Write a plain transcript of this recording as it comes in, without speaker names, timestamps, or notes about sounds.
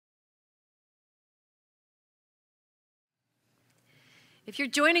If you're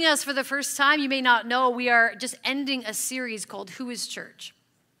joining us for the first time, you may not know we are just ending a series called Who is Church?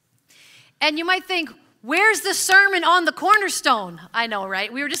 And you might think, where's the sermon on the cornerstone? I know,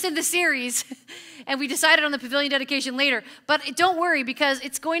 right? We were just in the series, and we decided on the pavilion dedication later. But don't worry, because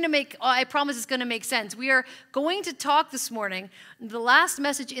it's going to make, I promise it's going to make sense. We are going to talk this morning, the last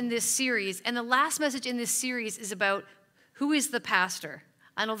message in this series, and the last message in this series is about who is the pastor.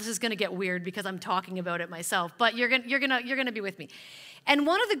 I know this is going to get weird because I'm talking about it myself, but you're going to be with me. And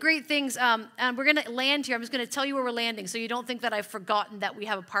one of the great things, and we're going to land here. I'm just going to tell you where we're landing, so you don't think that I've forgotten that we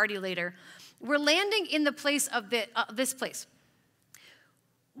have a party later. We're landing in the place of this place.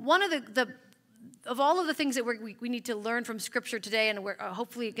 One of all of the things that we need to learn from Scripture today, and we're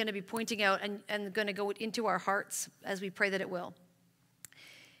hopefully going to be pointing out and going to go into our hearts as we pray that it will.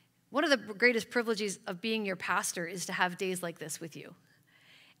 One of the greatest privileges of being your pastor is to have days like this with you.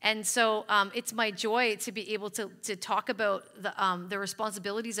 And so it's my joy to be able to talk about the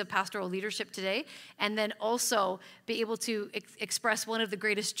responsibilities of pastoral leadership today, and then also be able to express one of the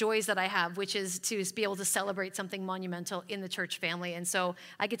greatest joys that I have, which is to be able to celebrate something monumental in the church family. And so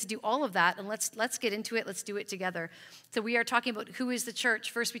I get to do all of that, and let's get into it. Let's do it together. So we are talking about who is the church.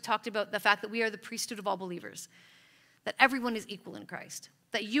 First, we talked about the fact that we are the priesthood of all believers, that everyone is equal in Christ.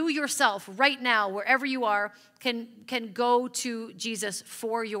 That you yourself, right now, wherever you are, can go to Jesus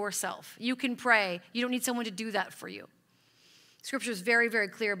for yourself. You can pray. You don't need someone to do that for you. Scripture is very, very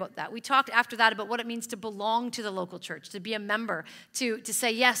clear about that. We talked after that about what it means to belong to the local church, to be a member, to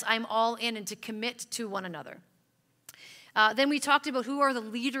say, yes, I'm all in, and to commit to one another. Then we talked about who are the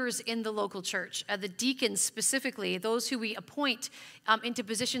leaders in the local church, the deacons specifically, those who we appoint into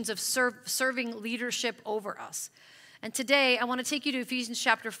positions of serving leadership over us. And today, I want to take you to Ephesians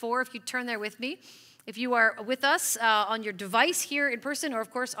chapter 4, if you turn there with me. If you are with us on your device here in person, or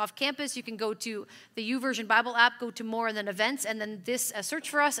of course off campus, you can go to the YouVersion Bible app, go to More and then Events, and then this search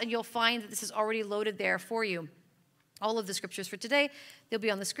for us, and you'll find that this is already loaded there for you. All of the scriptures for today, they'll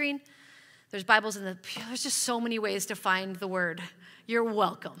be on the screen. There's Bibles there's just so many ways to find the word. You're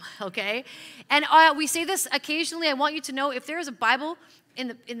welcome, okay? And we say this occasionally. I want you to know if there is a Bible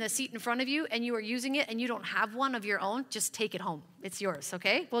in the seat in front of you and you are using it and you don't have one of your own, just take it home. It's yours,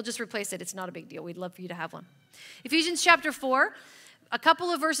 okay? We'll just replace it. It's not a big deal. We'd love for you to have one. Ephesians chapter 4, a couple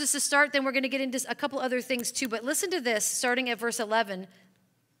of verses to start, then we're going to get into a couple other things too. But listen to this, starting at verse 11.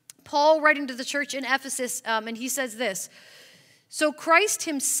 Paul writing to the church in Ephesus, and he says this, "So Christ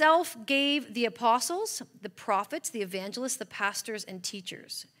himself gave the apostles, the prophets, the evangelists, the pastors, and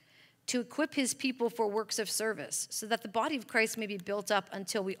teachers to equip his people for works of service, so that the body of Christ may be built up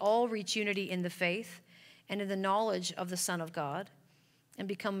until we all reach unity in the faith and in the knowledge of the Son of God, and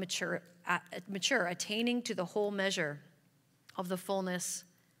become mature, attaining to the whole measure of the fullness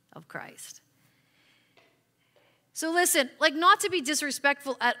of Christ." So listen, not to be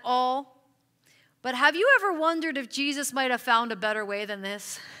disrespectful at all, but have you ever wondered if Jesus might have found a better way than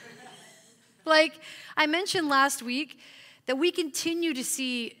this? I mentioned last week that we continue to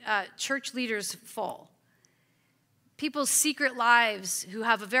see church leaders fall. People's secret lives who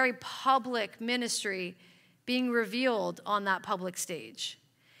have a very public ministry being revealed on that public stage.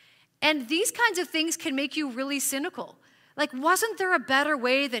 And these kinds of things can make you really cynical. Wasn't there a better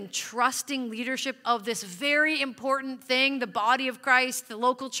way than trusting leadership of this very important thing, the body of Christ, the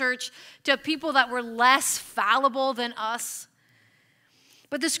local church, to people that were less fallible than us?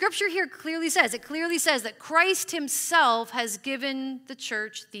 But the scripture here clearly says that Christ himself has given the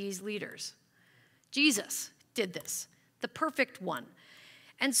church these leaders. Jesus did this, the perfect one.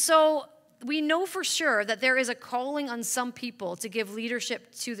 And so we know for sure that there is a calling on some people to give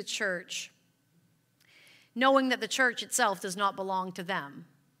leadership to the church, knowing that the church itself does not belong to them.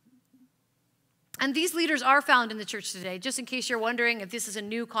 And these leaders are found in the church today, just in case you're wondering if this is a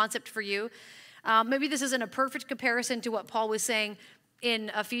new concept for you. Maybe this isn't a perfect comparison to what Paul was saying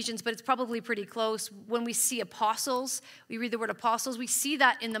in Ephesians, but it's probably pretty close. When we see apostles, we read the word apostles, we see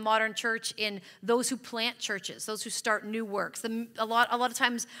that in the modern church in those who plant churches, those who start new works. A lot of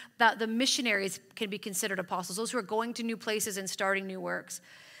times the missionaries can be considered apostles, those who are going to new places and starting new works.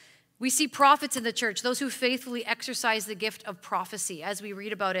 We see prophets in the church, those who faithfully exercise the gift of prophecy, as we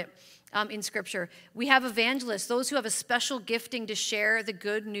read about it in Scripture. We have evangelists, those who have a special gifting to share the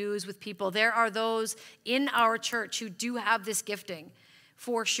good news with people. There are those in our church who do have this gifting,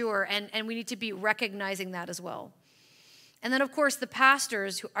 for sure, and we need to be recognizing that as well. And then, of course, the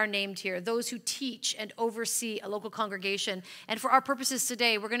pastors who are named here, those who teach and oversee a local congregation. And for our purposes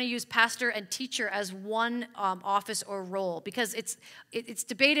today, we're going to use pastor and teacher as one office or role, because it's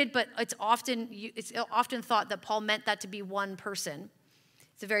debated, but it's often thought that Paul meant that to be one person.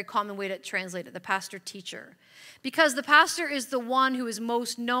 It's a very common way to translate it, the pastor teacher. Because the pastor is the one who is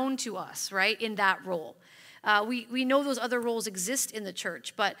most known to us, right, in that role. We know those other roles exist in the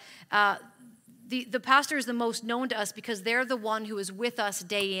church, but the pastor is the most known to us because they're the one who is with us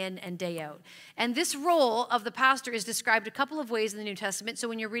day in and day out. And this role of the pastor is described a couple of ways in the New Testament. So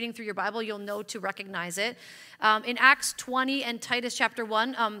when you're reading through your Bible, you'll know to recognize it. In Acts 20 and Titus chapter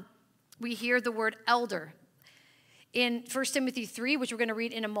 1, we hear the word elder. In 1 Timothy 3, which we're going to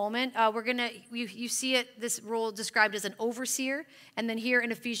read in a moment, you see it, this role described as an overseer. And then here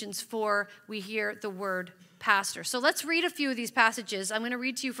in Ephesians 4, we hear the word pastor. So let's read a few of these passages. I'm going to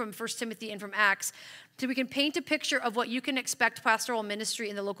read to you from 1 Timothy and from Acts so we can paint a picture of what you can expect pastoral ministry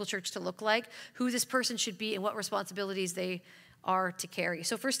in the local church to look like, who this person should be, and what responsibilities they are to carry.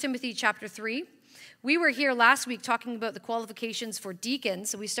 So 1 Timothy chapter 3. We were here last week talking about the qualifications for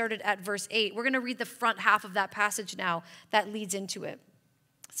deacons, so we started at verse 8. We're going to read the front half of that passage now that leads into it.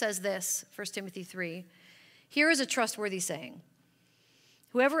 It says this, 1 Timothy 3. Here is a trustworthy saying.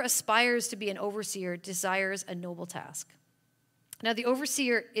 Whoever aspires to be an overseer desires a noble task. Now the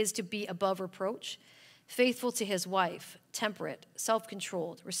overseer is to be above reproach, faithful to his wife, temperate,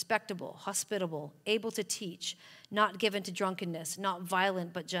 self-controlled, respectable, hospitable, able to teach, not given to drunkenness, not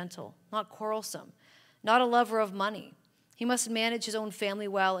violent but gentle, not quarrelsome, not a lover of money. He must manage his own family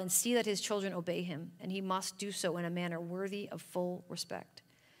well and see that his children obey him, and he must do so in a manner worthy of full respect.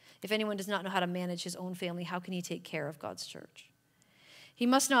 If anyone does not know how to manage his own family, how can he take care of God's church? He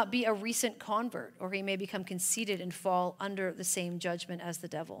must not be a recent convert, or he may become conceited and fall under the same judgment as the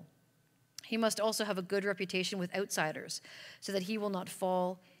devil. He must also have a good reputation with outsiders, so that he will not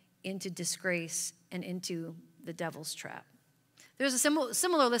fall into disgrace and into the devil's trap. There's a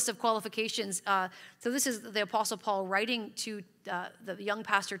similar list of qualifications. So this is the Apostle Paul writing to the young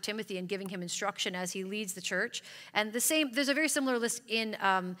pastor Timothy and giving him instruction as he leads the church. And there's a very similar list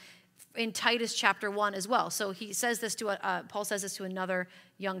in Titus chapter 1 as well. So he says this Paul says this to another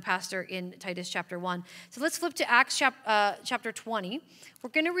young pastor in Titus chapter 1. So let's flip to Acts chapter 20. We're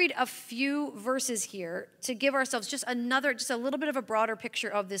going to read a few verses here to give ourselves just a little bit of a broader picture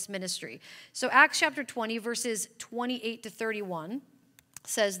of this ministry. So Acts chapter 20, verses 28 to 31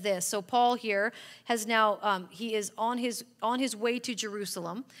 says this. So Paul here has now, he is on his way to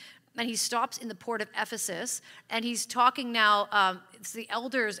Jerusalem. And he stops in the port of Ephesus, and he's talking now. The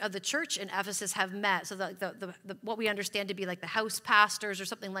elders of the church in Ephesus have met. So what we understand to be like the house pastors or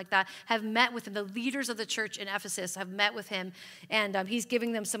something like that have met with him. The leaders of the church in Ephesus have met with him, and he's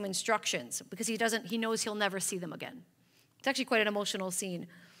giving them some instructions because he knows he'll never see them again. It's actually quite an emotional scene.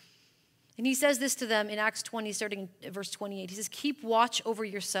 And he says this to them in Acts 20, starting in verse 28. He says, "Keep watch over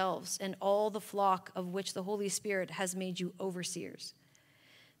yourselves and all the flock of which the Holy Spirit has made you overseers.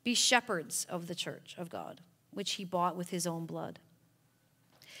 Be shepherds of the church of God, which he bought with his own blood.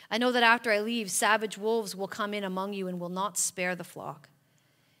 I know that after I leave, savage wolves will come in among you and will not spare the flock.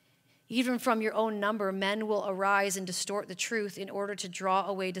 Even from your own number, men will arise and distort the truth in order to draw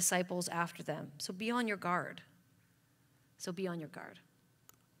away disciples after them. So be on your guard."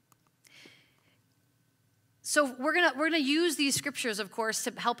 So we're gonna use these scriptures, of course,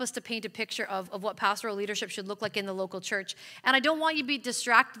 to help us to paint a picture of what pastoral leadership should look like in the local church. And I don't want you to be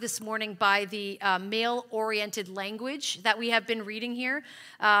distracted this morning by the male-oriented language that we have been reading here,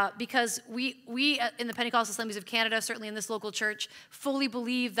 because we in the Pentecostal Assemblies of Canada, certainly in this local church, fully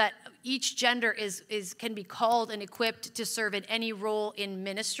believe that each gender can be called and equipped to serve in any role in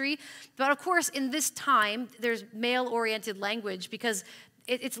ministry. But of course, in this time, there's male-oriented language because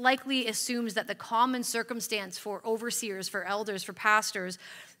it's likely assumes that the common circumstance for overseers, for elders, for pastors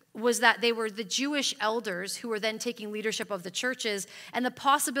was that they were the Jewish elders who were then taking leadership of the churches, and the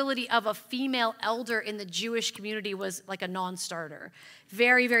possibility of a female elder in the Jewish community was like a non-starter.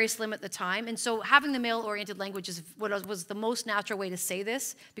 Very, very slim at the time. And so having the male-oriented language is what was the most natural way to say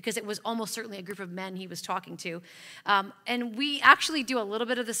this, because it was almost certainly a group of men he was talking to. And we actually do a little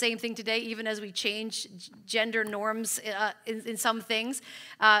bit of the same thing today, even as we change gender norms in some things.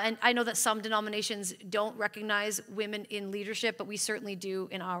 And I know that some denominations don't recognize women in leadership, but we certainly do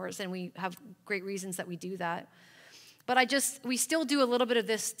in ours. And we have great reasons that we do that. But we still do a little bit of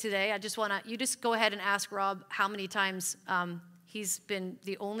this today. I just want you just go ahead and ask Rob how many times he's been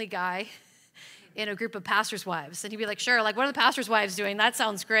the only guy in a group of pastors' wives. And he'd be like, sure, like, what are the pastors' wives doing? That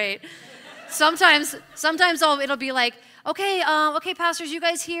sounds great. Sometimes it'll be like, okay, pastors, you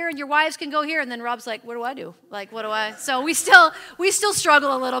guys here, and your wives can go here. And then Rob's like, what do I do? Like, what do I? So we still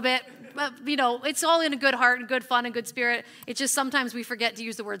struggle a little bit. But, it's all in a good heart and good fun and good spirit. It's just sometimes we forget to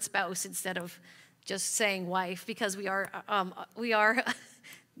use the word spouse instead of just saying wife, because we are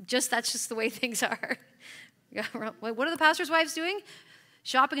that's just the way things are. What are the pastors' wives doing?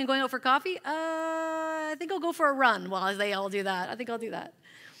 Shopping and going out for coffee? I think I'll go for a run while they all do that. I think I'll do that.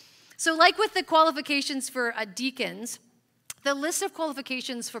 So like with the qualifications for deacons, the list of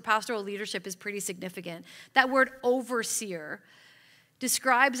qualifications for pastoral leadership is pretty significant. That word overseer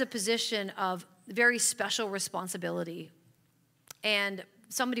describes a position of very special responsibility and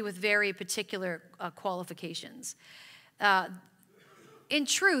somebody with very particular qualifications. In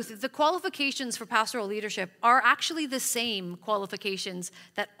truth, the qualifications for pastoral leadership are actually the same qualifications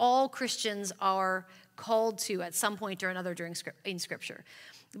that all Christians are called to at some point or another in Scripture.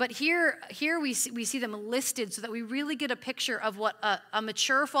 But here we see them listed so that we really get a picture of what a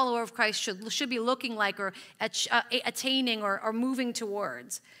mature follower of Christ should be looking like or attaining or moving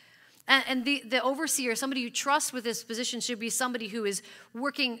towards. And the overseer, somebody who trusts with this position, should be somebody who is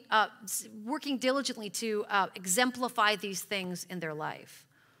working diligently to exemplify these things in their life.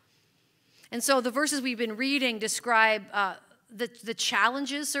 And so the verses we've been reading describe the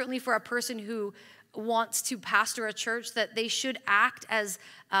challenges, certainly for a person who wants to pastor a church, that they should act as,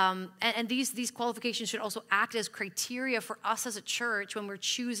 and these qualifications should also act as criteria for us as a church when we're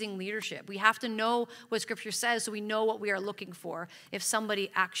choosing leadership. We have to know what Scripture says so we know what we are looking for if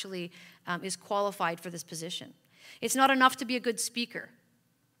somebody actually is qualified for this position. It's not enough to be a good speaker.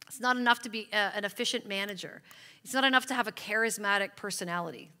 It's not enough to be an efficient manager. It's not enough to have a charismatic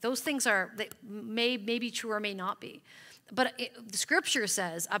personality. Those things may be true or may not be. But the Scripture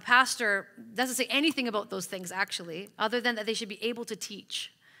says a pastor doesn't say anything about those things, actually, other than that they should be able to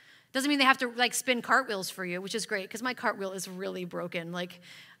teach. Doesn't mean they have to spin cartwheels for you, which is great, because my cartwheel is really broken.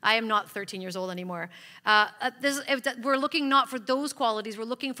 I am not 13 years old anymore. We're looking not for those qualities. We're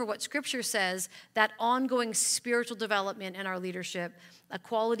looking for what Scripture says, that ongoing spiritual development in our leadership, a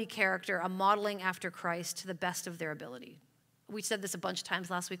quality character, a modeling after Christ to the best of their ability. We said this a bunch of times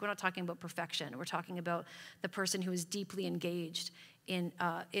last week. We're not talking about perfection. We're talking about the person who is deeply engaged in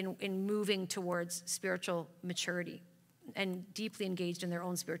moving towards spiritual maturity and deeply engaged in their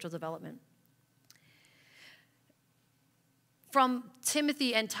own spiritual development. From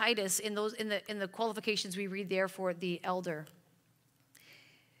Timothy and Titus, in the qualifications we read there for the elder,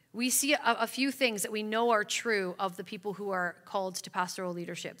 we see a few things that we know are true of the people who are called to pastoral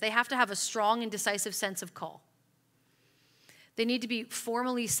leadership. They have to have a strong and decisive sense of call. They need to be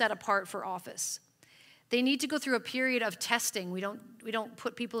formally set apart for office. They need to go through a period of testing. We don't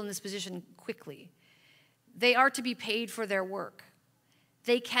put people in this position quickly. They are to be paid for their work.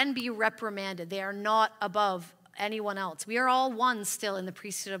 They can be reprimanded. They are not above anyone else. We are all one still in the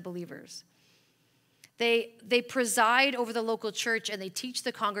priesthood of believers. They preside over the local church and they teach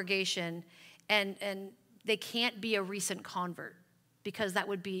the congregation, and they can't be a recent convert because that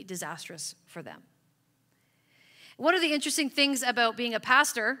would be disastrous for them. One of the interesting things about being a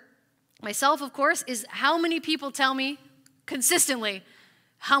pastor, myself, of course, is how many people tell me consistently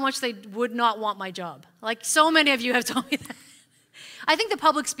how much they would not want my job. So many of you have told me that. I think the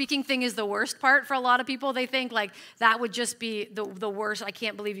public speaking thing is the worst part for a lot of people. They think that would just be the worst. I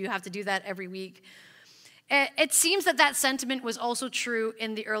can't believe you have to do that every week. It seems that sentiment was also true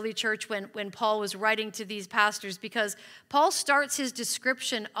in the early church when Paul was writing to these pastors, because Paul starts his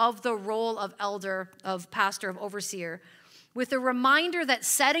description of the role of elder, of pastor, of overseer, with a reminder that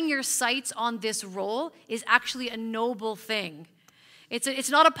setting your sights on this role is actually a noble thing. It's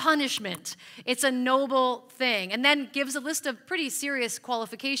not a punishment. It's a noble thing. And then gives a list of pretty serious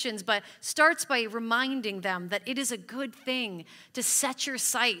qualifications, but starts by reminding them that it is a good thing to set your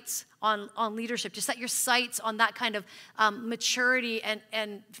sights on leadership, to set your sights on that kind of maturity and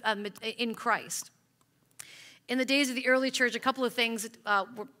in Christ. In the days of the early church, a couple of things,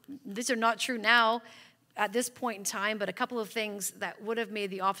 these are not true now at this point in time, but a couple of things that would have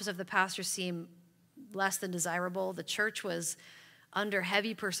made the office of the pastor seem less than desirable. The church was under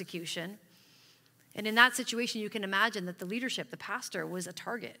heavy persecution. And in that situation, you can imagine that the leadership, the pastor, was a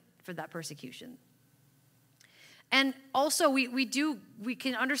target for that persecution. And also, we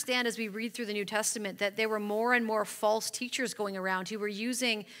can understand as we read through the New Testament that there were more and more false teachers going around who were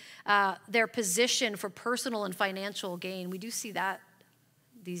using their position for personal and financial gain. We do see that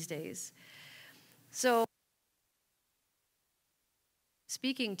these days. So,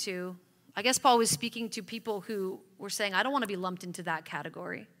 I guess Paul was speaking to people who were saying, I don't want to be lumped into that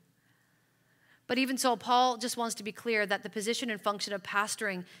category. But even so, Paul just wants to be clear that the position and function of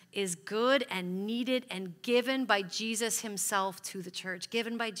pastoring is good and needed and given by Jesus himself to the church,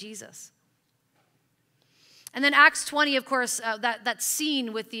 given by Jesus. And then Acts 20, of course, that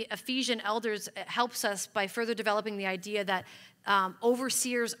scene with the Ephesian elders helps us by further developing the idea that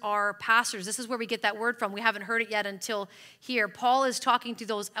Overseers are pastors. This is where we get that word from. We haven't heard it yet until here. Paul is talking to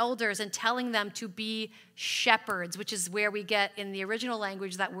those elders and telling them to be shepherds, which is where we get in the original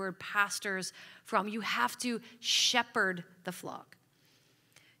language that word pastors from. You have to shepherd the flock.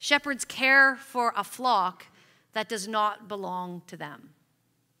 Shepherds care for a flock that does not belong to them.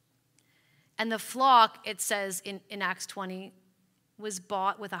 And the flock, it says in Acts 20, was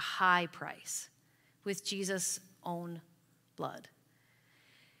bought with a high price, with Jesus' own blood.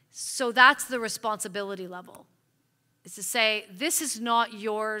 So that's the responsibility level. Is to say, this is not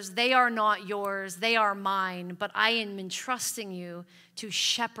yours, they are not yours, they are mine, but I am entrusting you to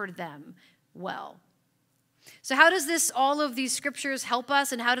shepherd them well. So how does all of these scriptures help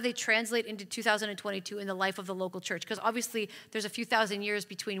us, and how do they translate into 2022 in the life of the local church? Because obviously there's a few thousand years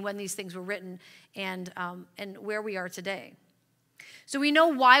between when these things were written and where we are today. So we know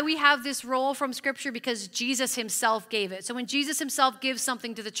why we have this role from Scripture, because Jesus himself gave it. So when Jesus himself gives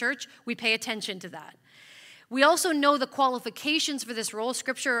something to the church, we pay attention to that. We also know the qualifications for this role.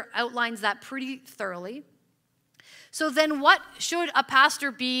 Scripture outlines that pretty thoroughly. So then what should a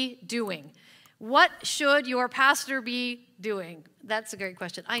pastor be doing? What should your pastor be doing? That's a great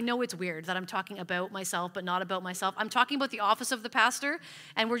question. I know it's weird that I'm talking about myself, but not about myself. I'm talking about the office of the pastor,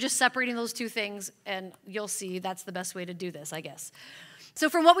 and we're just separating those two things, and you'll see that's the best way to do this, I guess. So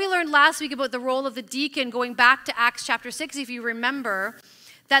from what we learned last week about the role of the deacon, going back to Acts chapter 6, if you remember,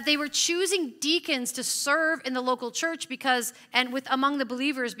 that they were choosing deacons to serve in the local church among the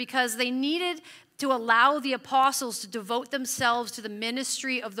believers because they needed to allow the apostles to devote themselves to the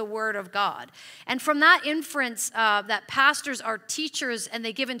ministry of the word of God. And from that inference that pastors are teachers and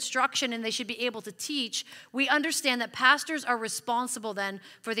they give instruction and they should be able to teach, we understand that pastors are responsible then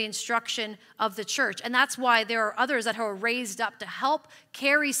for the instruction of the church. And that's why there are others that are raised up to help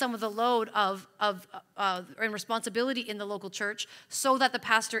carry some of the load and responsibility in the local church so that the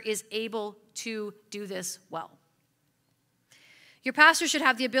pastor is able to do this well. Your pastor should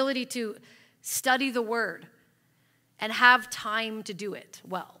have the ability to study the word and have time to do it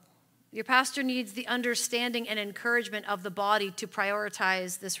well. Your pastor needs the understanding and encouragement of the body to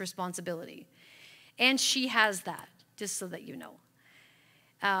prioritize this responsibility. And she has that, just so that you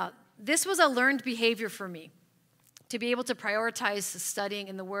know. This was a learned behavior for me, to be able to prioritize studying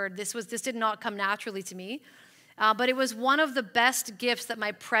in the word. This did not come naturally to me, but it was one of the best gifts that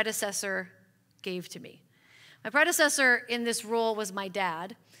my predecessor gave to me. My predecessor in this role was my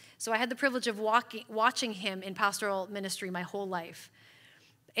dad. So I had the privilege of watching him in pastoral ministry my whole life.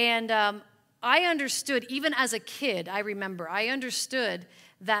 And I understood, even as a kid, I understood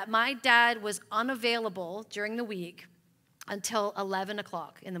that my dad was unavailable during the week until 11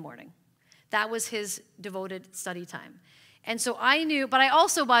 o'clock in the morning. That was his devoted study time. And so I knew, but I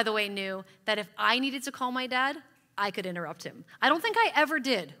also, by the way, knew that if I needed to call my dad, I could interrupt him. I don't think I ever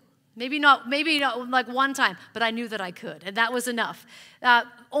did. Maybe not like one time, but I knew that I could, and that was enough.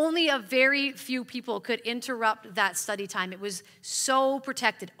 Only a very few people could interrupt that study time. It was so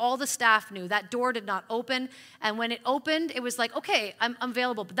protected. All the staff knew. That door did not open, and when it opened, it was like, okay, I'm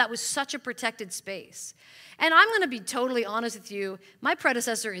available, but that was such a protected space. And I'm going to be totally honest with you. My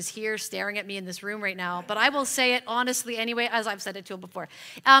predecessor is here staring at me in this room right now, but I will say it honestly anyway, as I've said it to him before.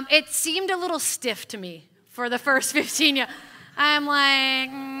 It seemed a little stiff to me for the first 15 years. I'm like,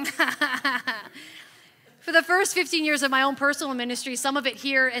 for the first 15 years of my own personal ministry, some of it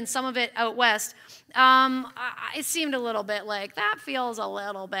here and some of it out west, it seemed a little bit like, that feels a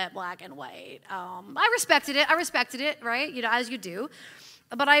little bit black and white. I respected it, right? As you do.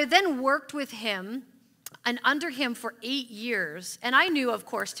 But I then worked with him and under him for 8 years. And I knew, of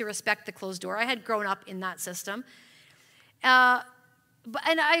course, to respect the closed door. I had grown up in that system.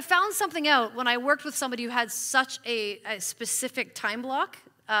 And I found something out when I worked with somebody who had such a specific time block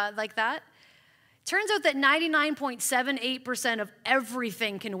like that. Turns out that 99.78% of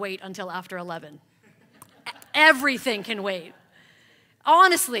everything can wait until after 11. Everything can wait.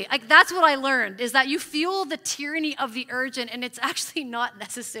 Honestly, that's what I learned, is that you feel the tyranny of the urgent, and it's actually not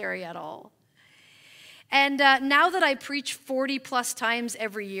necessary at all. And now that I preach 40 plus times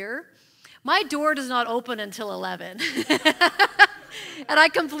every year, my door does not open until 11. And I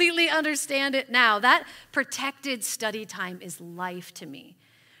completely understand it now. That protected study time is life to me.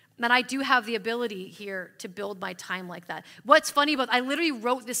 And I do have the ability here to build my time like that. What's funny I literally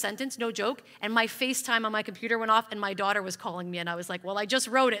wrote this sentence, no joke, and my FaceTime on my computer went off, and my daughter was calling me, and I was like, well, I just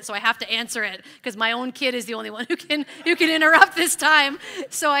wrote it, so I have to answer it, because my own kid is the only one who can interrupt this time.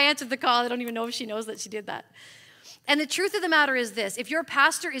 So I answered the call. I don't even know if she knows that she did that. And the truth of the matter is this: if your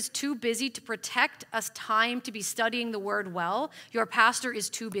pastor is too busy to protect us time to be studying the word well, your pastor is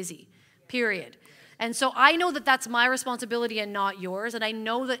too busy, period. And so I know that that's my responsibility and not yours. And I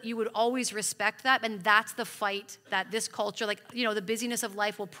know that you would always respect that. And that's the fight that this culture, like, the busyness of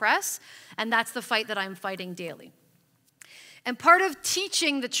life will press. And that's the fight that I'm fighting daily. And part of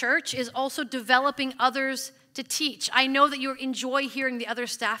teaching the church is also developing others to teach. I know that you enjoy hearing the other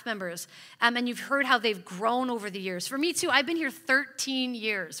staff members, and you've heard how they've grown over the years. For me too, I've been here 13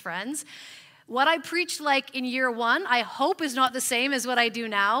 years, friends. What I preached like in year 1, I hope is not the same as what I do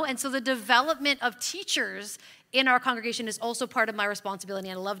now. And so the development of teachers in our congregation is also part of my responsibility,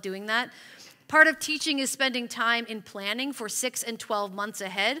 and I love doing that. Part of teaching is spending time in planning for 6 and 12 months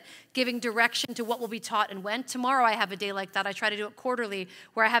ahead, giving direction to what will be taught and when. Tomorrow I have a day like that. I try to do it quarterly,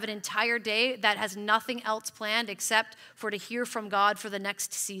 where I have an entire day that has nothing else planned except for to hear from God for the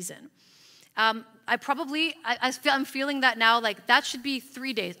next season. I'm feeling that now, like that should be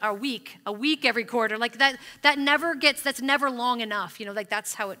 3 days, a week every quarter. Like that's never long enough, like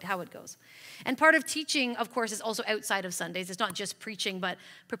that's how it goes. And part of teaching, of course, is also outside of Sundays. It's not just preaching, but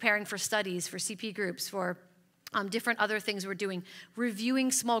preparing for studies, for CP groups, for different other things we're doing,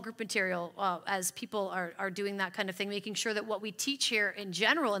 reviewing small group material as people are doing that kind of thing, making sure that what we teach here in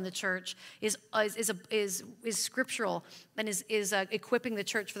general in the church is scriptural and is equipping the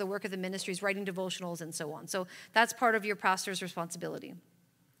church for the work of the ministries, writing devotionals and so on. So that's part of your pastor's responsibility.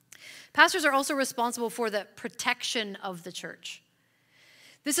 Pastors are also responsible for the protection of the church.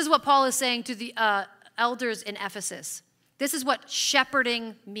 This is what Paul is saying to the elders in Ephesus. This is what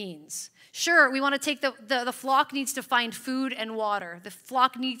shepherding means. Sure, we want to take the flock needs to find food and water. The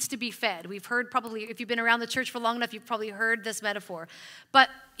flock needs to be fed. We've heard probably, if you've been around the church for long enough, you've probably heard this metaphor. But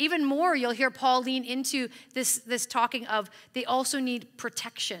even more, you'll hear Paul lean into this talking of they also need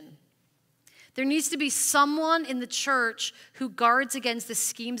protection. There needs to be someone in the church who guards against the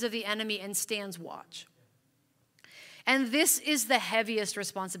schemes of the enemy and stands watch. And this is the heaviest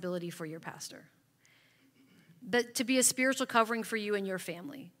responsibility for your pastor. But to be a spiritual covering for you and your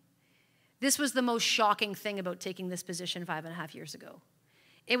family. This was the most shocking thing about taking this position 5.5 years ago.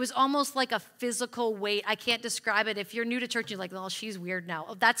 It was almost like a physical weight. I can't describe it. If you're new to church, you're like, well, she's weird now.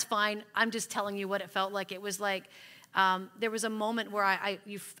 Oh, that's fine. I'm just telling you what it felt like. It was like there was a moment where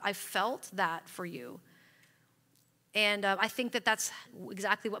I felt that for you. And I think that's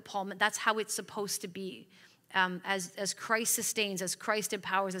exactly what Paul meant. That's how it's supposed to be. As Christ sustains, as Christ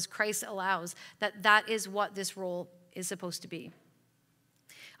empowers, as Christ allows, that is what this role is supposed to be.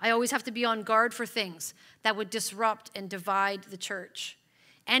 I always have to be on guard for things that would disrupt and divide the church.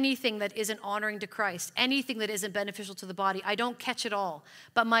 Anything that isn't honoring to Christ, anything that isn't beneficial to the body, I don't catch it all.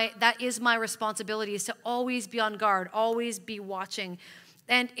 But that is my responsibility, is to always be on guard, always be watching.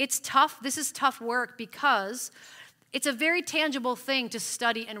 And it's tough. This is tough work because it's a very tangible thing to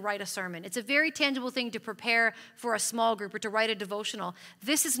study and write a sermon. It's a very tangible thing to prepare for a small group or to write a devotional.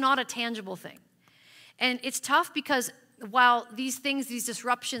 This is not a tangible thing. And it's tough because while these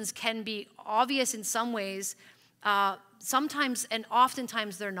disruptions can be obvious in some ways, sometimes and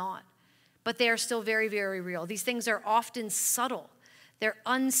oftentimes they're not. But they are still very, very real. These things are often subtle. They're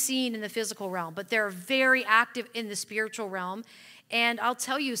unseen in the physical realm, but they're very active in the spiritual realm. And I'll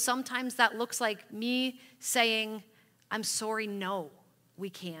tell you, sometimes that looks like me saying, I'm sorry, no,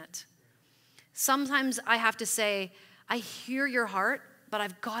 we can't. Sometimes I have to say, I hear your heart, but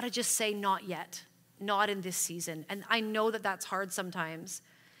I've got to just say not yet, not in this season. And I know that that's hard sometimes.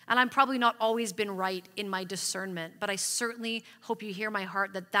 And I'm probably not always been right in my discernment, but I certainly hope you hear my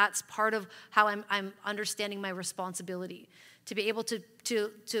heart that that's part of how I'm understanding my responsibility, to be able to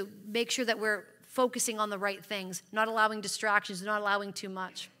make sure that we're focusing on the right things, not allowing distractions, not allowing too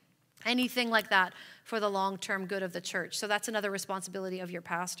much. Anything like that for the long-term good of the church. So that's another responsibility of your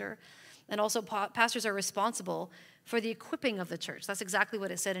pastor. And also pastors are responsible for the equipping of the church. That's exactly what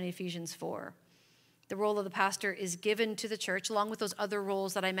it said in Ephesians 4. The role of the pastor is given to the church, along with those other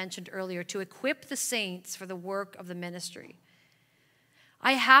roles that I mentioned earlier, to equip the saints for the work of the ministry.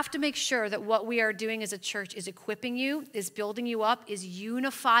 I have to make sure that what we are doing as a church is equipping you, is building you up, is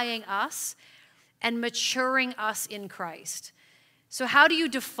unifying us, and maturing us in Christ. So how do you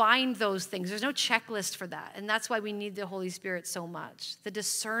define those things? There's no checklist for that. And that's why we need the Holy Spirit so much. The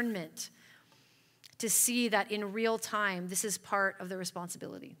discernment to see that in real time, this is part of the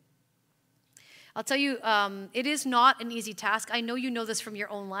responsibility. I'll tell you, it is not an easy task. I know you know this from your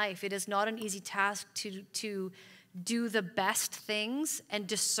own life. It is not an easy task to do the best things and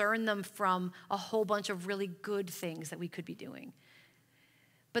discern them from a whole bunch of really good things that we could be doing.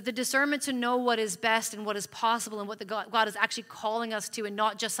 But the discernment to know what is best and what is possible and what God is actually calling us to, and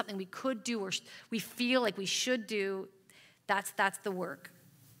not just something we could do or we feel like we should do, that's the work.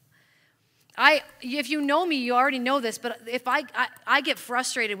 If you know me, you already know this, but if I get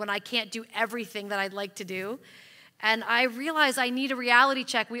frustrated when I can't do everything that I'd like to do. And I realize I need a reality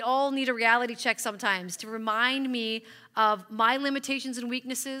check. We all need a reality check sometimes to remind me of my limitations and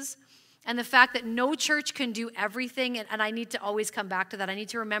weaknesses and the fact that no church can do everything. And I need to always come back to that. I need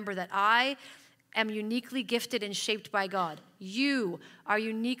to remember that I am uniquely gifted and shaped by God. You are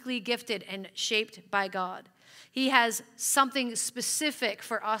uniquely gifted and shaped by God. He has something specific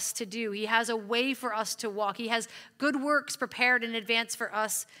for us to do. He has a way for us to walk. He has good works prepared in advance for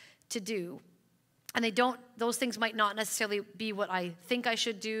us to do. And those things might not necessarily be what I think I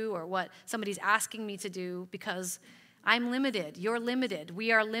should do or what somebody's asking me to do because I'm limited. You're limited.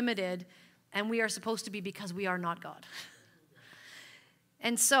 We are limited, and we are supposed to be because we are not God.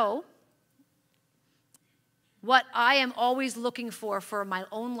 And so, what I am always looking for my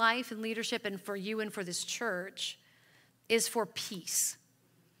own life and leadership and for you and for this church is for peace.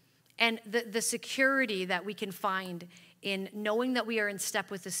 And the security that we can find in knowing that we are in step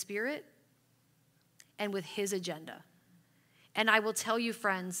with the Spirit and with his agenda. And I will tell you,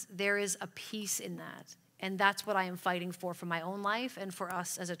 friends, there is a peace in that. And that's what I am fighting for my own life and for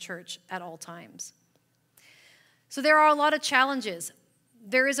us as a church at all times. So there are a lot of challenges.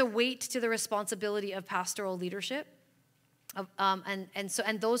 There is a weight to the responsibility of pastoral leadership.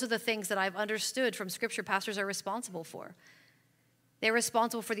 And those are the things that I've understood from Scripture pastors are responsible for. They're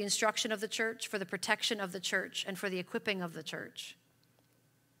responsible for the instruction of the church, for the protection of the church, and for the equipping of the church.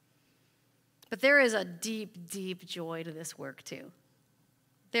 But there is a deep, deep joy to this work too.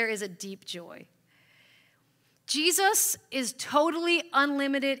 There is a deep joy. Jesus is totally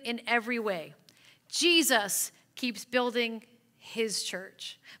unlimited in every way. Jesus keeps building his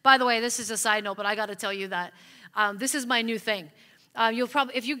church. By the way, this is a side note, but I got to tell you that this is my new thing. You'll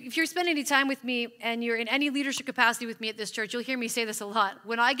probably, if you're spending any time with me and you're in any leadership capacity with me at this church, you'll hear me say this a lot.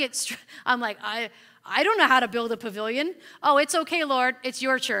 When I get, I'm like, I don't know how to build a pavilion. Oh, it's okay, Lord. It's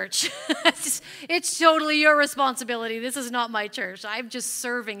your church. It's totally your responsibility. This is not my church. I'm just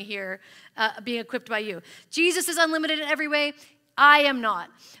serving here, being equipped by you. Jesus is unlimited in every way. I am not.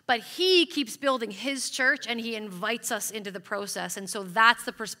 But he keeps building his church, and he invites us into the process. And so that's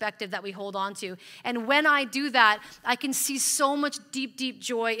the perspective that we hold on to. And when I do that, I can see so much deep, deep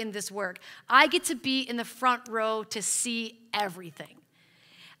joy in this work. I get to be in the front row to see everything.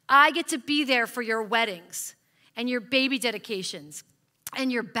 I get to be there for your weddings and your baby dedications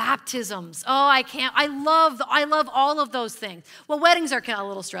and your baptisms. Oh, I love all of those things. Well, weddings are kind of a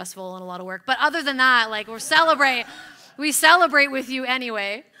little stressful and a lot of work. But other than that, like we celebrate with you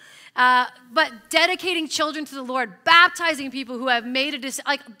anyway. But dedicating children to the Lord, baptizing people who have made a decision,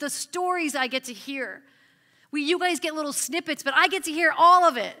 like the stories I get to hear. You guys get little snippets, but I get to hear all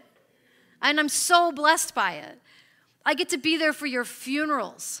of it. And I'm so blessed by it. I get to be there for your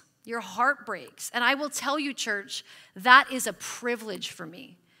funerals, your heartbreaks. And I will tell you, church, that is a privilege for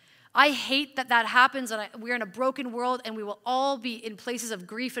me. I hate that happens, and we're in a broken world, and we will all be in places of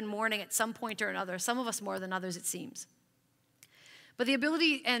grief and mourning at some point or another, some of us more than others, it seems. But the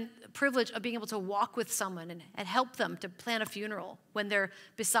ability and privilege of being able to walk with someone and help them to plan a funeral when they're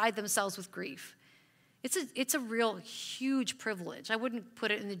beside themselves with grief, it's a real huge privilege. I wouldn't put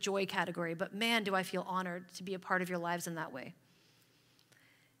it in the joy category, but man, do I feel honored to be a part of your lives in that way.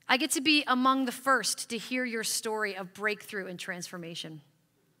 I get to be among the first to hear your story of breakthrough and transformation.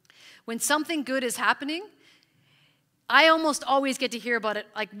 When something good is happening, I almost always get to hear about it,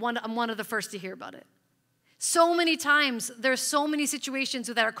 I'm one of the first to hear about it. So many times, there's so many situations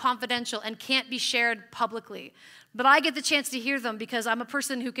that are confidential and can't be shared publicly. But I get the chance to hear them because I'm a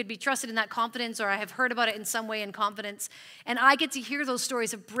person who could be trusted in that confidence, or I have heard about it in some way in confidence. And I get to hear those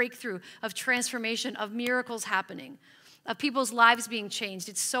stories of breakthrough, of transformation, of miracles happening, of people's lives being changed.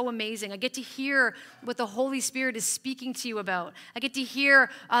 It's so amazing. I get to hear what the Holy Spirit is speaking to you about. I get to hear,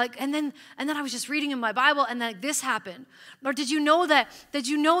 and then I was just reading in my Bible, and then this happened. Or did you know that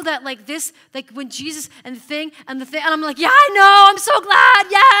like this, like when Jesus and the thing, and I'm like, yeah, I know, I'm so glad,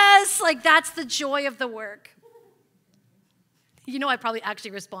 yes! Like that's the joy of the work. You know, I probably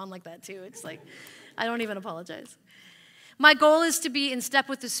actually respond like that too. It's like, I don't even apologize. My goal is to be in step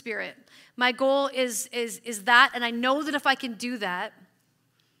with the Spirit. My goal is that, and I know that if I can do that,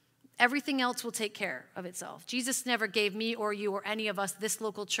 everything else will take care of itself. Jesus never gave me or you or any of us, this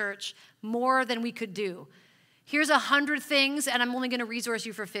local church, more than we could do. Here's 100 things, and I'm only going to resource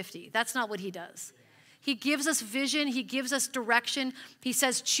you for 50. That's not what he does. He gives us vision. He gives us direction. He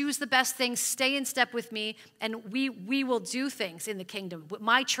says, choose the best things, stay in step with me, and we will do things in the kingdom.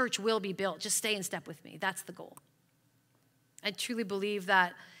 My church will be built. Just stay in step with me. That's the goal. I truly believe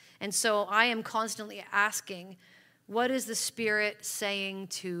that. And so I am constantly asking, What is the Spirit saying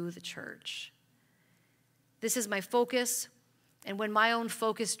to the church? This is my focus. And when my own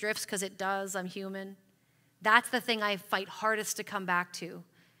focus drifts, because it does, I'm human, that's the thing I fight hardest to come back to.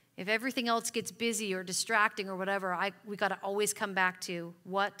 If everything else gets busy or distracting or whatever, we got to always come back to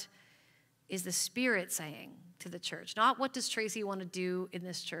what is the Spirit saying to the church? Not what does Tracy want to do in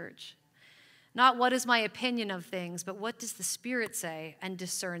this church? Not what is my opinion of things, but what does the Spirit say, and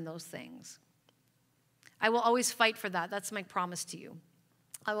discern those things. I will always fight for that. That's my promise to you.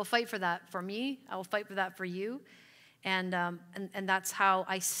 I will fight for that for me. I will fight for that for you. And that's how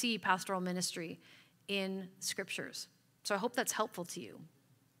I see pastoral ministry in scriptures. So I hope that's helpful to you.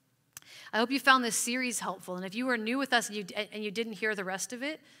 I hope you found this series helpful. And if you were new with us and you didn't hear the rest of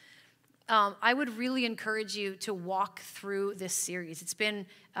it, I would really encourage you to walk through this series. It's been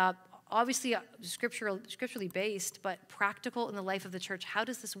obviously scripturally based, but practical in the life of the church. How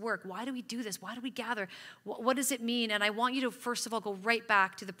does this work? Why do we do this? Why do we gather? What does it mean? And I want you to, first of all, go right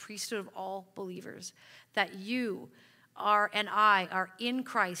back to the priesthood of all believers, that you and I are in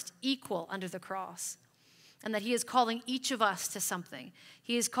Christ, equal under the cross, and that he is calling each of us to something.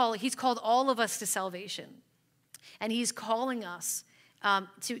 He's called all of us to salvation, and he's calling us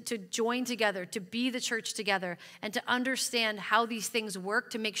to join together, to be the church together, and to understand how these things work,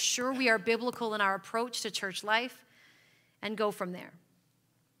 to make sure we are biblical in our approach to church life, and go from there.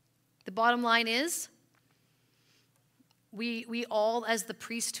 The bottom line is, we all, as the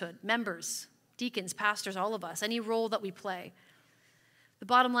priesthood, members, deacons, pastors, all of us, any role that we play, the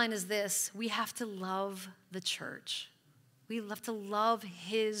bottom line is this: we have to love the church. We have to love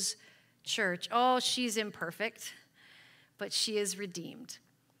his church. Oh, she's imperfect, but she is redeemed.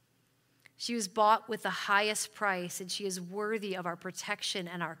 She was bought with the highest price, and she is worthy of our protection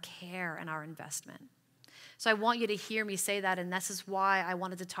and our care and our investment. So I want you to hear me say that, and this is why I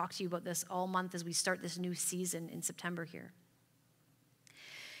wanted to talk to you about this all month as we start this new season in September here.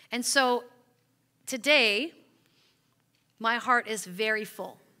 And so today, my heart is very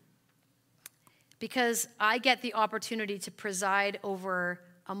full because I get the opportunity to preside over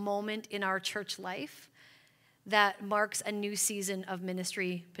a moment in our church life that marks a new season of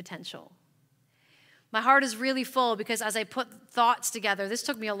ministry potential. My heart is really full because as I put thoughts together, this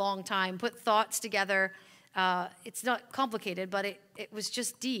took me a long time, put thoughts together. It's not complicated, but it was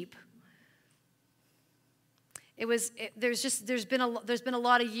just deep. There's been a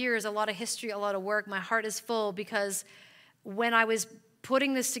lot of years, a lot of history, a lot of work. My heart is full because when I was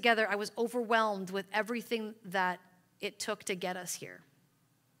putting this together, I was overwhelmed with everything that it took to get us here.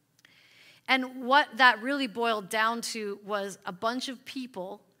 And what that really boiled down to was a bunch of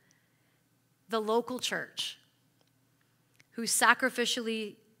people, the local church, who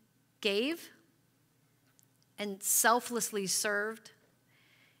sacrificially gave and selflessly served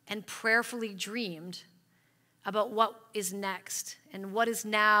and prayerfully dreamed about what is next and what is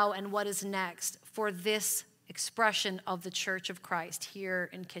now and what is next for this expression of the Church of Christ here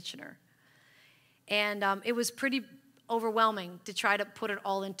in Kitchener. And it was pretty overwhelming to try to put it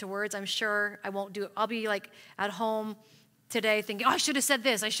all into words. I'm sure I won't do it. I'll be like at home today thinking, oh, I should have said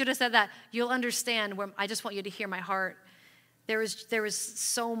this, I should have said that. You'll understand where I just want you to hear my heart. There is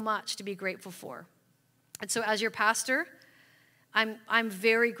so much to be grateful for. And so as your pastor, I'm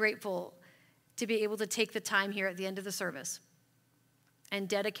very grateful to be able to take the time here at the end of the service and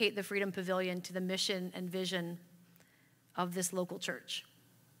dedicate the Freedom Pavilion to the mission and vision of this local church.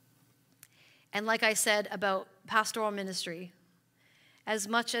 And like I said about pastoral ministry, as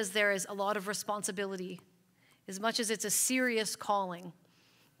much as there is a lot of responsibility, as much as it's a serious calling,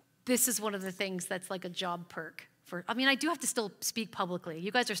 this is one of the things that's like a job perk. I do have to still speak publicly.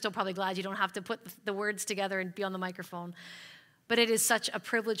 You guys are still probably glad you don't have to put the words together and be on the microphone. But it is such a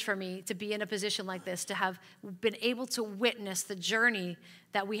privilege for me to be in a position like this, to have been able to witness the journey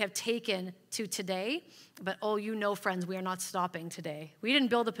that we have taken to today. But friends, we are not stopping today. We didn't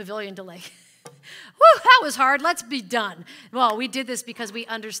build a pavilion to that was hard, let's be done. Well, we did this because we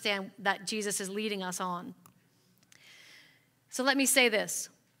understand that Jesus is leading us on. So let me say this.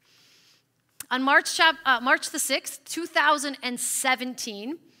 On March the 6th,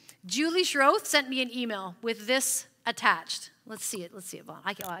 2017, Julie Schroth sent me an email with this attached. Let's see it, Vaughn.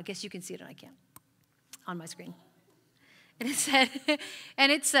 I guess you can see it and I can't on my screen. And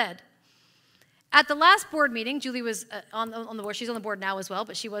it said, at the last board meeting, Julie was on the board. She's on the board now as well,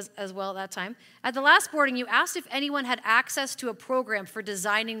 but she was as well at that time. At the last boarding, you asked if anyone had access to a program for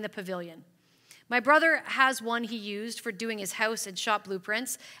designing the pavilion. My brother has one he used for doing his house and shop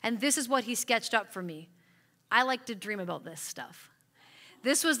blueprints, and this is what he sketched up for me. I like to dream about this stuff.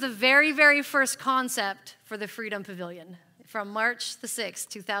 This was the very, very first concept for the Freedom Pavilion from March the 6th,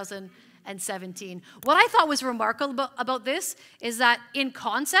 2017. and 17. What I thought was remarkable about this is that in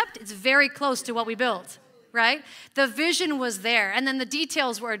concept, it's very close to what we built, right? The vision was there, and then the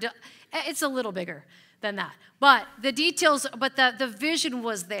details were, it's a little bigger than that. But the details, but the vision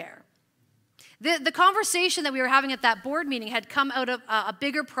was there. The conversation that we were having at that board meeting had come out of a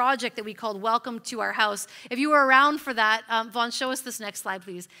bigger project that we called Welcome to Our House. If you were around for that, Vaughn, show us this next slide,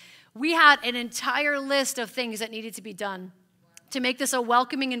 please. We had an entire list of things that needed to be done to make this a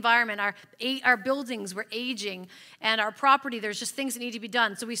welcoming environment. Our buildings were aging, and our property, there's just things that need to be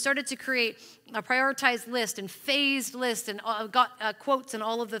done. So we started to create a prioritized list and phased list and got quotes and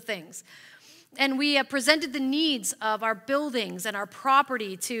all of the things. And we presented the needs of our buildings and our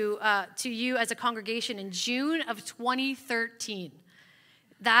property to you as a congregation in June of 2013.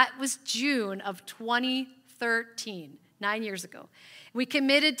 That was June of 2013, 9 years ago. We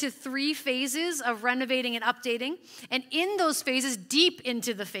committed to 3 phases of renovating and updating. And in those phases, deep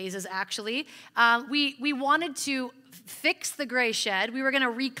into the phases actually, we wanted to fix the gray shed. We were going to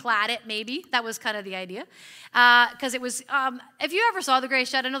reclad it, maybe. That was kind of the idea. Because it was, if you ever saw the gray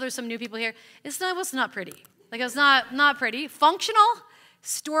shed, I know there's some new people here, it was not pretty. Like, it was not pretty. Functional,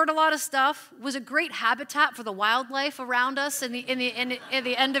 stored a lot of stuff, was a great habitat for the wildlife around us at the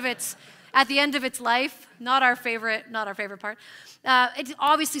end of its life. Not our favorite part. It's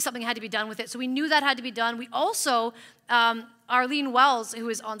obviously something had to be done with it, so we knew that had to be done. We also, Arlene Wells, who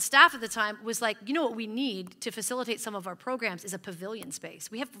was on staff at the time, was like, you know what we need to facilitate some of our programs is a pavilion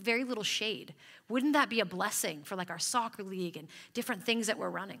space. We have very little shade. Wouldn't that be a blessing for like our soccer league and different things that we're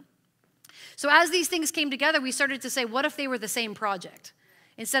running? So as these things came together, we started to say, what if they were the same project?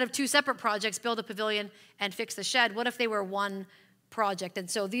 Instead of 2 separate projects, build a pavilion and fix the shed, what if they were one project? And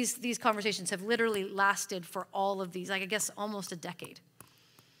so these conversations have literally lasted for all of these, like I guess almost a decade.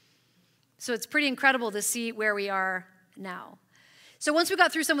 So it's pretty incredible to see where we are now. So once we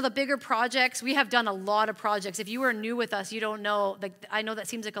got through some of the bigger projects, we have done a lot of projects. If you are new with us, you don't know, like, I know that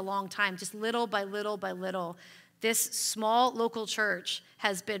seems like a long time, just little by little by little, this small local church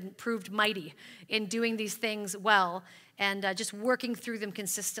has been proved mighty in doing these things well and just working through them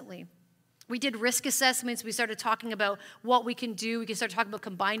consistently. We did risk assessments. We started talking about what we can do. We can start talking about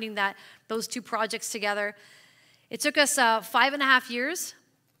combining those 2 projects together. It took us 5.5 years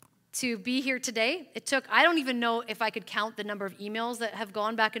to be here today. It took, I don't even know if I could count the number of emails that have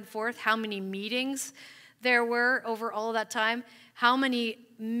gone back and forth, how many meetings there were over all of that time, how many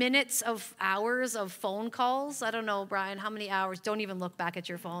minutes of hours of phone calls. I don't know, Brian, how many hours? Don't even look back at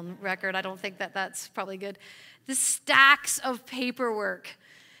your phone record. I don't think that's probably good. The stacks of paperwork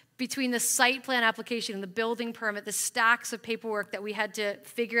between the site plan application and the building permit, the stacks of paperwork that we had to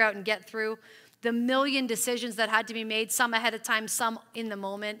figure out and get through, the million decisions that had to be made, some ahead of time, some in the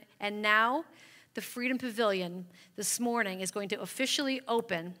moment. And now, the Freedom Pavilion this morning is going to officially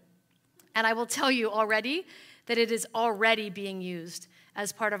open. And I will tell you already that it is already being used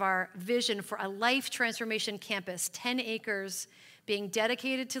as part of our vision for a life transformation campus, 10 acres being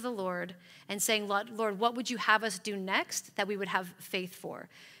dedicated to the Lord and saying, Lord, what would you have us do next that we would have faith for?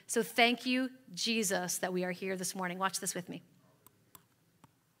 So thank you, Jesus, that we are here this morning. Watch this with me.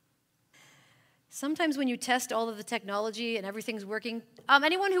 Sometimes when you test all of the technology and everything's working,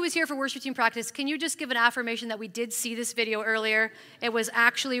 anyone who was here for worship team practice, can you just give an affirmation that we did see this video earlier? It was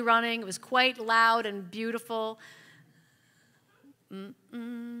actually running. It was quite loud and beautiful.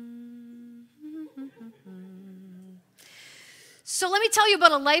 So let me tell you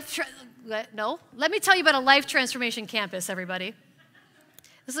about a let me tell you about a life transformation campus, everybody.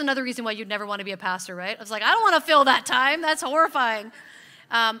 This is another reason why you'd never want to be a pastor, right? I was like, I don't want to fill that time. That's horrifying.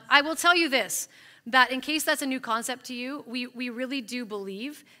 I will tell you this, that in case that's a new concept to you, we really do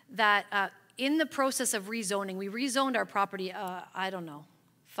believe that in the process of rezoning, we rezoned our property,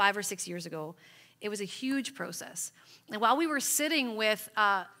 5 or 6 years ago. It was a huge process. And while we were sitting with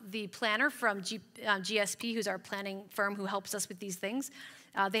the planner from GSP, who's our planning firm who helps us with these things,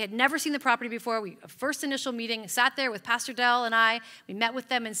 they had never seen the property before. First initial meeting, sat there with Pastor Dell and I. We met with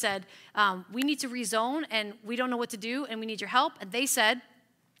them and said, we need to rezone, and we don't know what to do, and we need your help. And they said,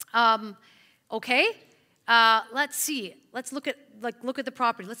 okay, let's see. Let's look at the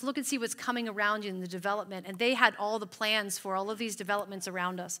property. Let's look and see what's coming around you in the development. And they had all the plans for all of these developments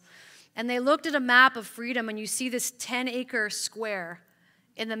around us. And they looked at a map of Freedom, and you see this 10-acre square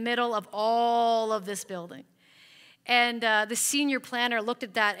in the middle of all of this building. And the senior planner looked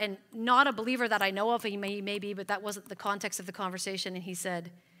at that, and not a believer that I know of, he may be, but that wasn't the context of the conversation, and he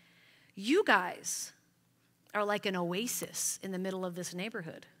said, you guys are like an oasis in the middle of this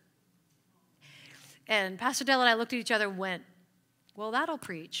neighborhood. And Pastor Dell and I looked at each other and went, well, that'll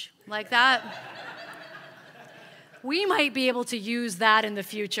preach. Like that. We might be able to use that in the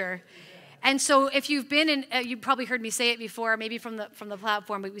future. And so if you've been in, you've probably heard me say it before, maybe from the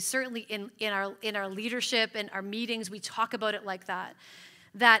platform, but we certainly in our leadership and our meetings, we talk about it like that.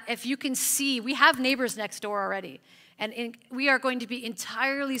 That if you can see, we have neighbors next door already, and we are going to be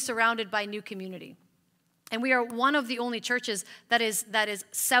entirely surrounded by new community. And we are one of the only churches that is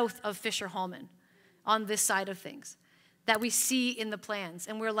south of Fisher Holman on this side of things that we see in the plans.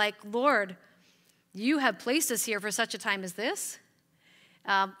 And we're like, Lord, you have placed us here for such a time as this.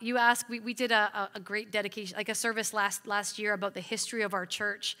 You ask, we did a great dedication, like a service last year about the history of our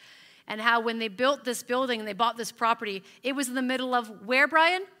church and how when they built this building and they bought this property, it was in the middle of where,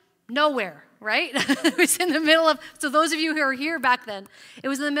 Brian? Nowhere, right? It was in the middle of, so those of you who were here back then, it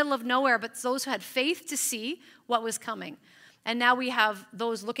was in the middle of nowhere, but those who had faith to see what was coming. And now we have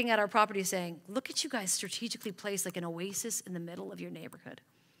those looking at our property saying, look at you guys strategically placed like an oasis in the middle of your neighborhood.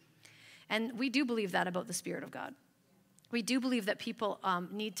 And we do believe that about the Spirit of God. We do believe that people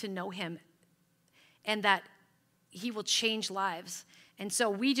need to know him and that he will change lives. And so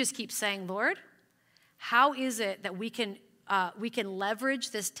we just keep saying, Lord, how is it that we can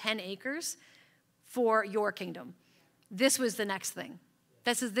leverage this 10 acres for your kingdom? This was the next thing.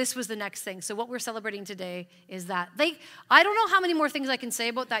 This was the next thing. So what we're celebrating today is that. I don't know how many more things I can say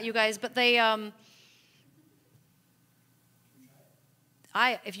about that, you guys, but I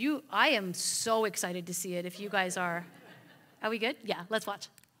am so excited to see it if you guys are. Are we good? Yeah, let's watch.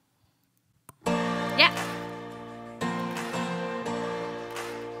 Yeah.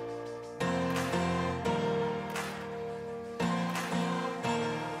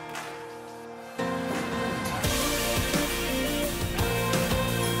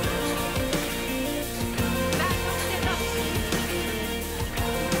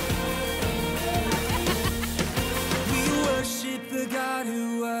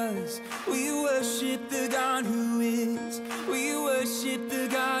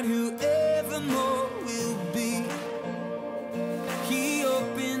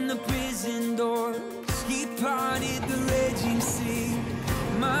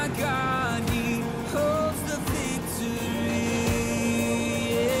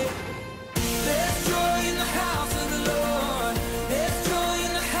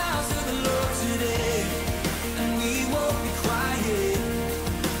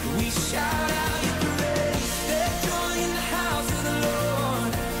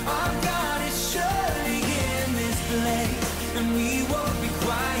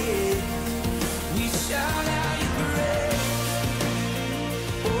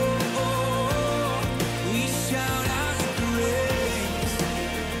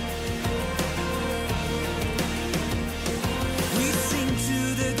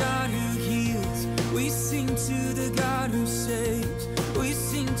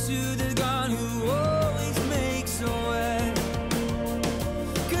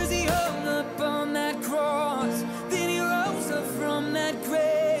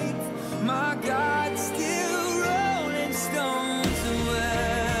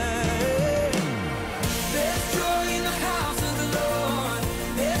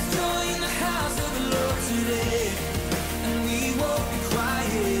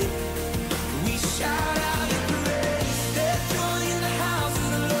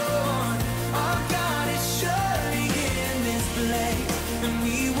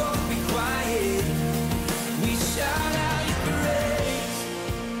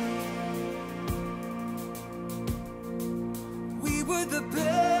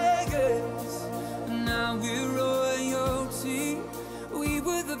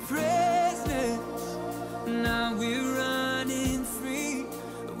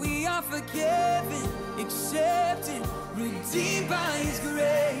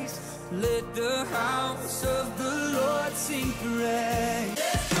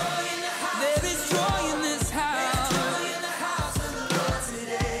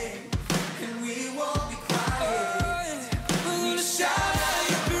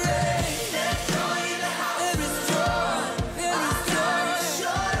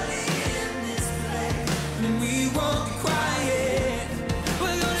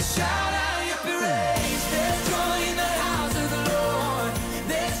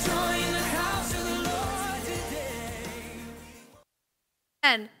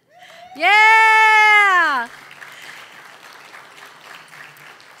 Yeah!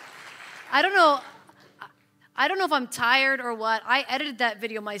 I don't know if I'm tired or what. I edited that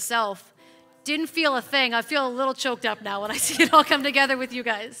video myself. Didn't feel a thing. I feel a little choked up now when I see it all come together with you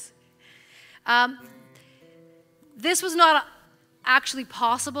guys. This was not actually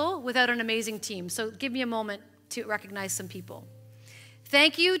possible without an amazing team. So give me a moment to recognize some people.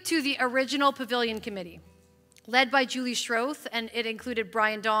 Thank you to the original Pavilion Committee. led by Julie Schroth, and it included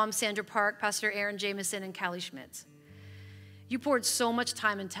Brian Daum, Sandra Park, Pastor Aaron Jameson, and Callie Schmitz. You poured so much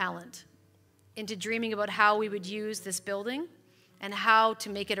time and talent into dreaming about how we would use this building and how to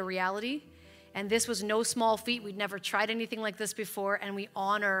make it a reality. And this was no small feat. We'd never tried anything like this before, and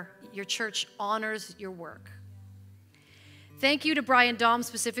your church honors your work. Thank you to Brian Daum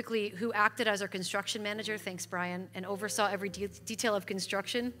specifically, who acted as our construction manager. Thanks, Brian, and oversaw every detail of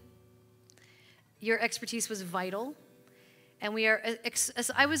construction. Your expertise was vital, and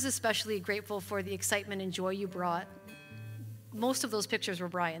I was especially grateful for the excitement and joy you brought. Most of those pictures were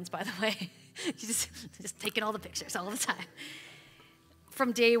Brian's, by the way. just taking all the pictures all the time.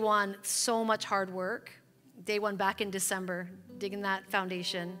 From day one, so much hard work. Day one back in December, digging that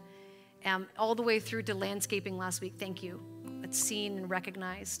foundation, all the way through to landscaping last week. Thank you. It's seen and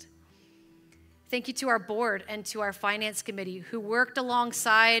recognized. Thank you to our board and to our finance committee who worked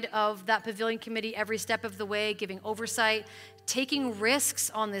alongside of that pavilion committee every step of the way, giving oversight, taking risks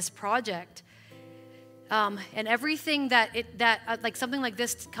on this project. And everything like something like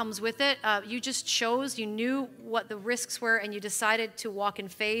this comes with it, you just chose, you knew what the risks were, and you decided to walk in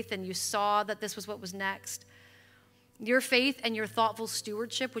faith, and you saw that this was what was next. Your faith and your thoughtful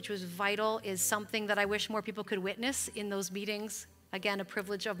stewardship, which was vital, is something that I wish more people could witness in those meetings. Again, a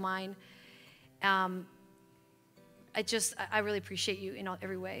privilege of mine. I really appreciate you in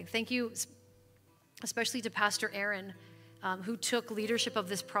every way. Thank you, especially to Pastor Aaron, who took leadership of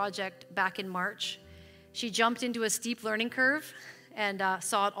this project back in March. She jumped into a steep learning curve and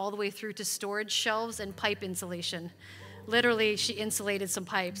saw it all the way through to storage shelves and pipe insulation. Literally, she insulated some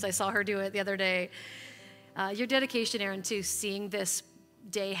pipes. I saw her do it the other day. Your dedication, Aaron, to seeing this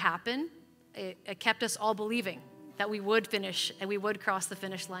day happen, it kept us all believing that we would finish and we would cross the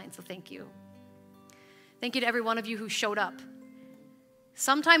finish line, so thank you. Thank you to every one of you who showed up.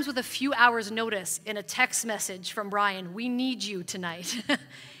 Sometimes with a few hours' notice in a text message from Brian, we need you tonight.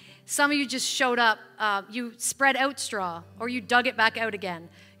 Some of you just showed up, you spread out straw, or you dug it back out again.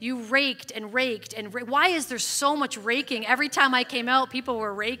 You raked and raked and why is there so much raking? Every time I came out, people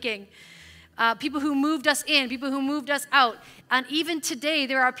were raking. People who moved us in, people who moved us out. And even today,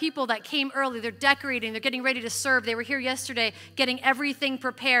 there are people that came early. They're decorating. They're getting ready to serve. They were here yesterday getting everything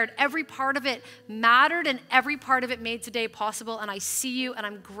prepared. Every part of it mattered, and every part of it made today possible. And I see you, and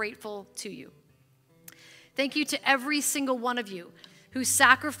I'm grateful to you. Thank you to every single one of you who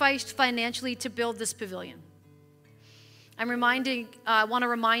sacrificed financially to build this pavilion. I want to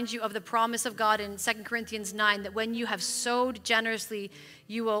remind you of the promise of God in 2 Corinthians 9, that when you have sowed generously,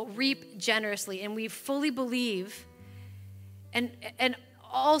 you will reap generously. And we fully believe, and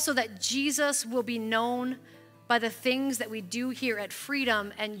also that Jesus will be known by the things that we do here at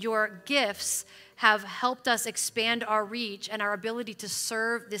Freedom, and your gifts have helped us expand our reach and our ability to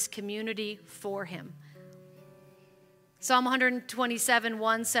serve this community for him. Psalm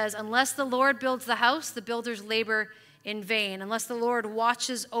 127:1 says, "Unless the Lord builds the house, the builders labor in vain. Unless the Lord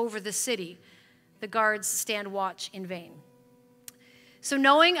watches over the city, the guards stand watch in vain." So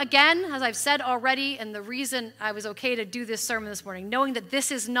knowing, again, as I've said already, and the reason I was okay to do this sermon this morning, knowing that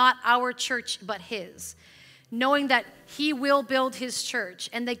this is not our church but his, knowing that he will build his church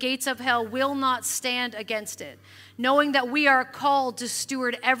and the gates of hell will not stand against it, knowing that we are called to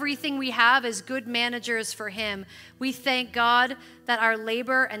steward everything we have as good managers for him, we thank God that our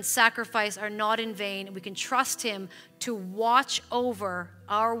labor and sacrifice are not in vain. We can trust him to watch over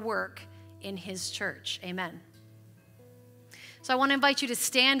our work in his church. Amen. So I want to invite you to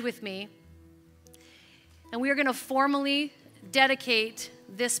stand with me, and we are going to formally dedicate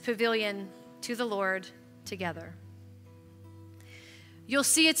this pavilion to the Lord together. You'll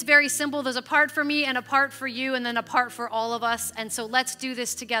see it's very simple. There's a part for me and a part for you and then a part for all of us. And so let's do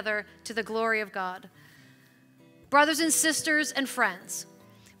this together to the glory of God. Brothers and sisters and friends,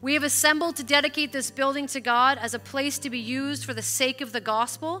 we have assembled to dedicate this building to God as a place to be used for the sake of the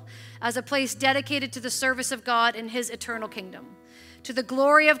gospel, as a place dedicated to the service of God in his eternal kingdom. To the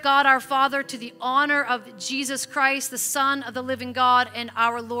glory of God our Father, to the honor of Jesus Christ, the Son of the living God and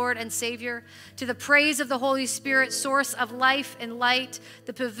our Lord and Savior, to the praise of the Holy Spirit, source of life and light,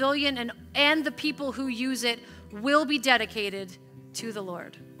 the pavilion and the people who use it will be dedicated to the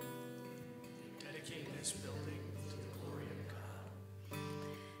Lord. Dedicate this building to the glory of God.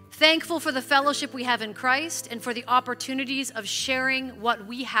 Thankful for the fellowship we have in Christ and for the opportunities of sharing what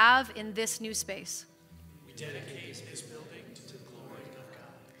we have in this new space. We dedicate this building to the glory of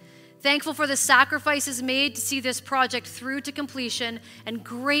God. Thankful for the sacrifices made to see this project through to completion, and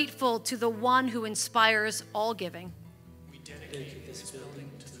grateful to the one who inspires all giving. We dedicate this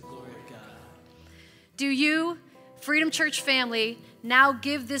building to the glory of God. Do you, Freedom Church family, now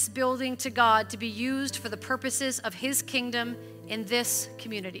give this building to God to be used for the purposes of his kingdom in this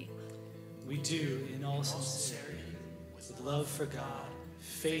community. We do in all sincerity, with love for God,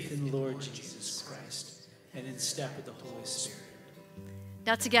 faith in the Lord Jesus Christ, and in step with the Holy Spirit.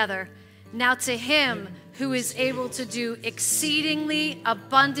 Now together, now to him who is able to do exceedingly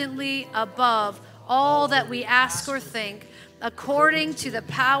abundantly above all that we ask or think, according to the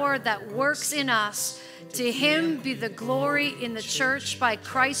power that works in us, to him be the glory in the church by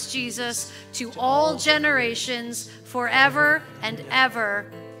Christ Jesus to all generations, forever and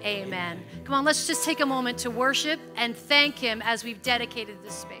ever. Amen. Come on, let's just take a moment to worship and thank him as we've dedicated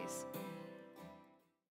this space.